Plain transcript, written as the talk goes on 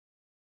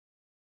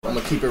I'm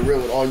gonna keep it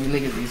real with all you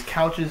niggas. These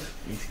couches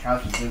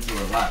been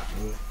through a lot,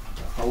 bro.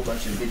 A whole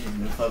bunch of bitches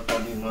been fucked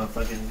on these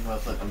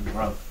motherfuckers,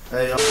 bro.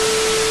 Hey,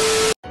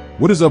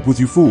 what is up with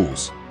you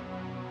fools?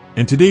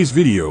 In today's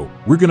video,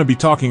 we're gonna be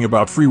talking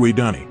about Freeway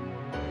Donny.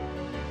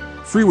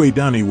 Freeway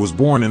Donny was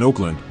born in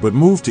Oakland, but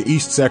moved to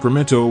East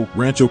Sacramento,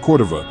 Rancho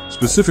Cordova,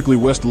 specifically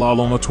West La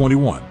Loma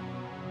 21.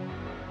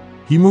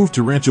 He moved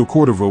to Rancho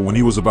Cordova when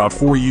he was about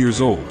 4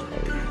 years old.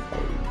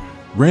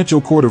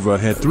 Rancho Cordova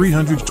had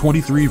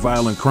 323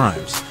 violent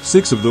crimes,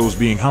 6 of those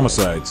being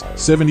homicides,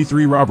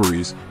 73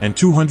 robberies, and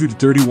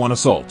 231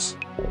 assaults.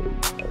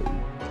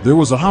 There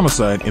was a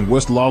homicide in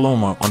West La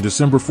Loma on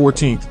December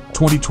 14,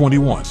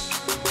 2021.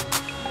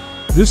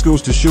 This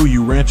goes to show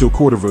you Rancho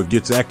Cordova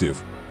gets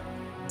active.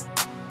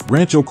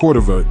 Rancho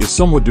Cordova is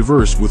somewhat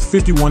diverse with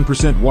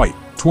 51% white,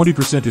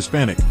 20%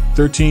 Hispanic,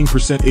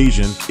 13%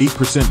 Asian,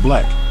 8%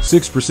 black,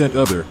 6%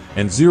 other,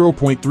 and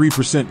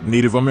 0.3%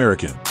 Native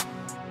American.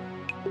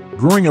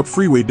 Growing up,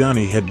 Freeway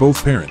Donny had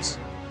both parents,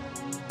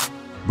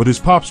 but his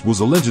pops was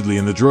allegedly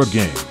in the drug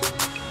game.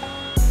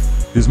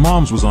 His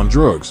moms was on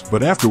drugs,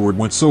 but afterward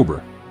went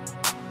sober.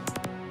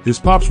 His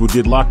pops would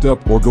get locked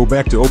up or go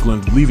back to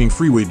Oakland, leaving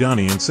Freeway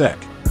Donny in Sac.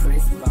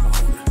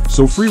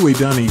 So Freeway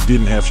Donny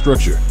didn't have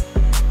structure.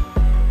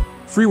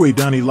 Freeway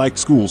Donny liked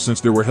school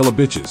since there were hella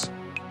bitches.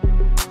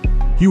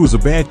 He was a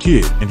bad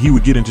kid and he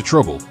would get into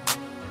trouble.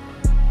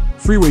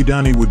 Freeway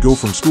Donny would go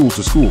from school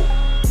to school.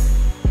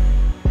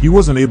 He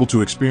wasn't able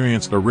to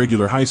experience a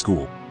regular high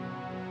school,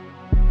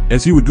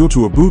 as he would go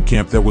to a boot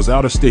camp that was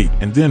out of state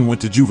and then went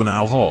to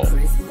juvenile hall.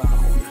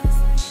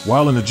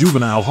 While in the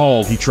juvenile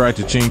hall, he tried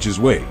to change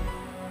his way.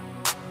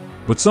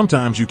 But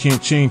sometimes you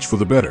can't change for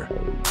the better.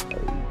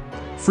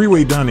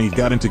 Freeway Donny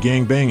got into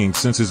gang banging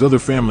since his other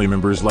family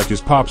members like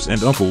his pops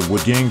and uncle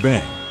would gang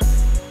bang.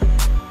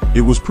 It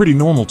was pretty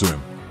normal to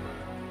him.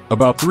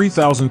 About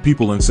 3,000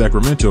 people in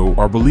Sacramento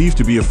are believed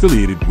to be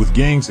affiliated with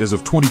gangs as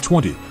of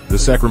 2020, the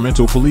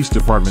Sacramento Police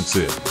Department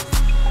said.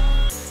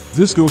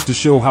 This goes to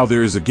show how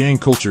there is a gang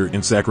culture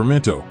in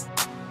Sacramento.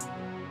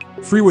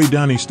 Freeway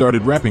Donny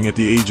started rapping at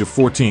the age of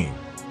 14.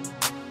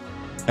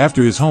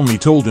 After his homie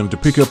told him to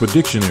pick up a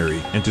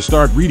dictionary and to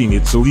start reading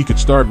it so he could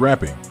start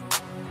rapping.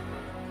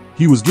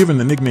 He was given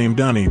the nickname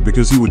Donny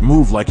because he would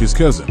move like his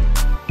cousin.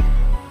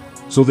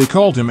 So they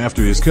called him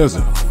after his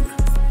cousin.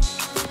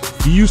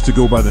 He used to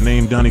go by the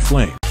name Donny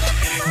Flame.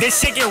 This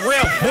shit get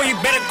real, boy, you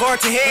better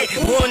guard your head.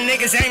 Boy,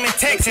 niggas aiming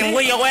texting,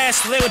 where your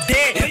ass little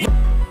dead.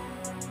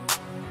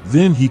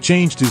 Then he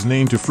changed his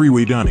name to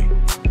Freeway Donny,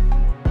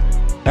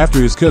 after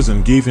his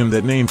cousin gave him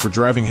that name for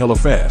driving hella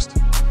fast.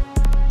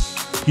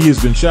 He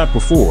has been shot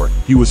before.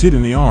 He was hit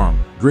in the arm,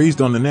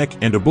 grazed on the neck,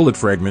 and a bullet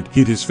fragment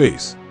hit his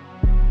face.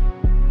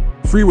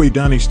 Freeway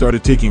Donny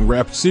started taking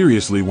rap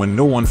seriously when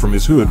no one from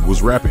his hood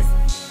was rapping,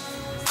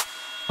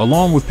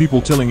 along with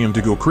people telling him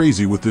to go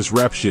crazy with this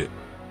rap shit.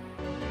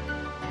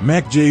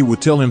 Mac J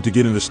would tell him to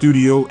get in the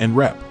studio and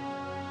rap.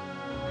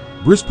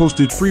 Briss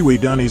posted Freeway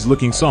Donny's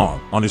Looking song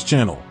on his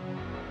channel.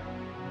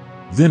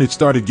 Then it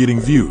started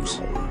getting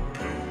views.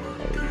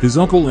 His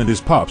uncle and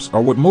his pops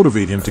are what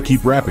motivate him to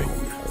keep rapping.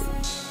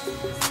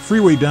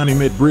 Freeway Donny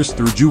met Briss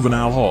through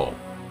juvenile hall.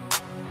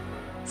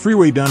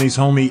 Freeway Donny's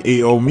homie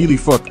A.O. Mealy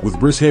fucked with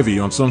Briss heavy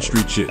on some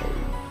street shit.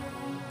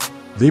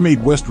 They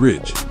made West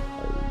Ridge.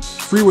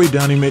 Freeway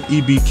Donny met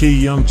EBK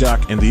Young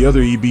Jock and the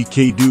other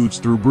EBK dudes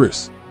through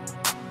Briss.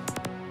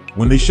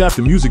 When they shot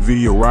the music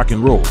video Rock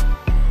and Roll.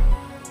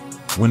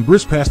 When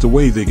Briss passed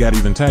away, they got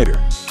even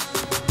tighter.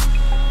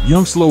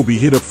 Young Slowby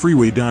hit up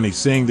Freeway Donny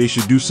saying they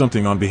should do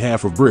something on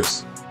behalf of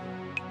Briss,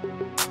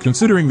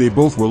 considering they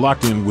both were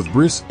locked in with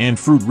Briss and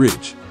Fruit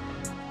Ridge.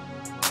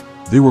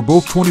 They were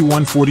both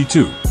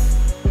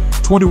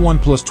 21-42. 21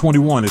 plus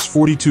 21 is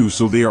 42,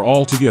 so they are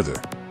all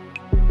together.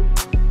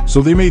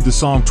 So they made the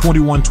song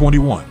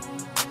 21-21.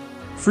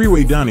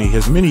 Freeway Donny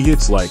has many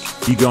hits like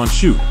He Gon'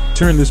 Shoot,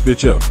 Turn This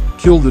Bitch Up,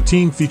 Kill the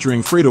Team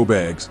featuring Fredo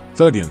Bags,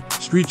 Thuggin',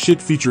 Street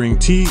Shit featuring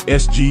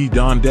TSG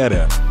Don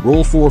Dada,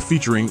 Roll 4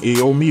 featuring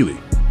A.O. Mealy,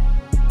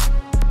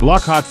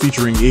 Block Hot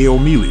featuring A.O.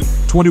 Mealy,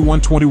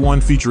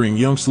 21-21 featuring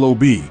Young Slow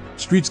B,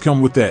 Streets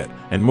Come With That,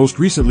 and most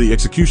recently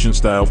Execution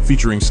Style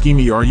featuring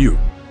Schemey R.U.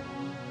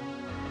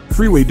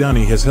 Freeway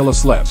Donny has hella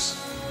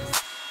slaps.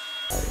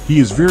 He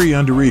is very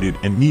underrated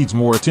and needs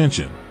more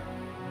attention.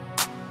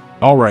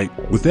 Alright,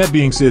 with that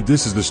being said,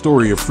 this is the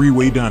story of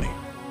Freeway Donny.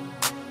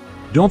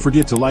 Don't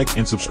forget to like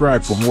and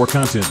subscribe for more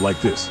content like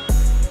this.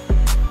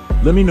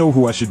 Let me know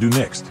who I should do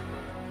next.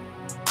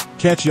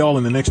 Catch y'all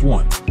in the next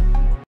one.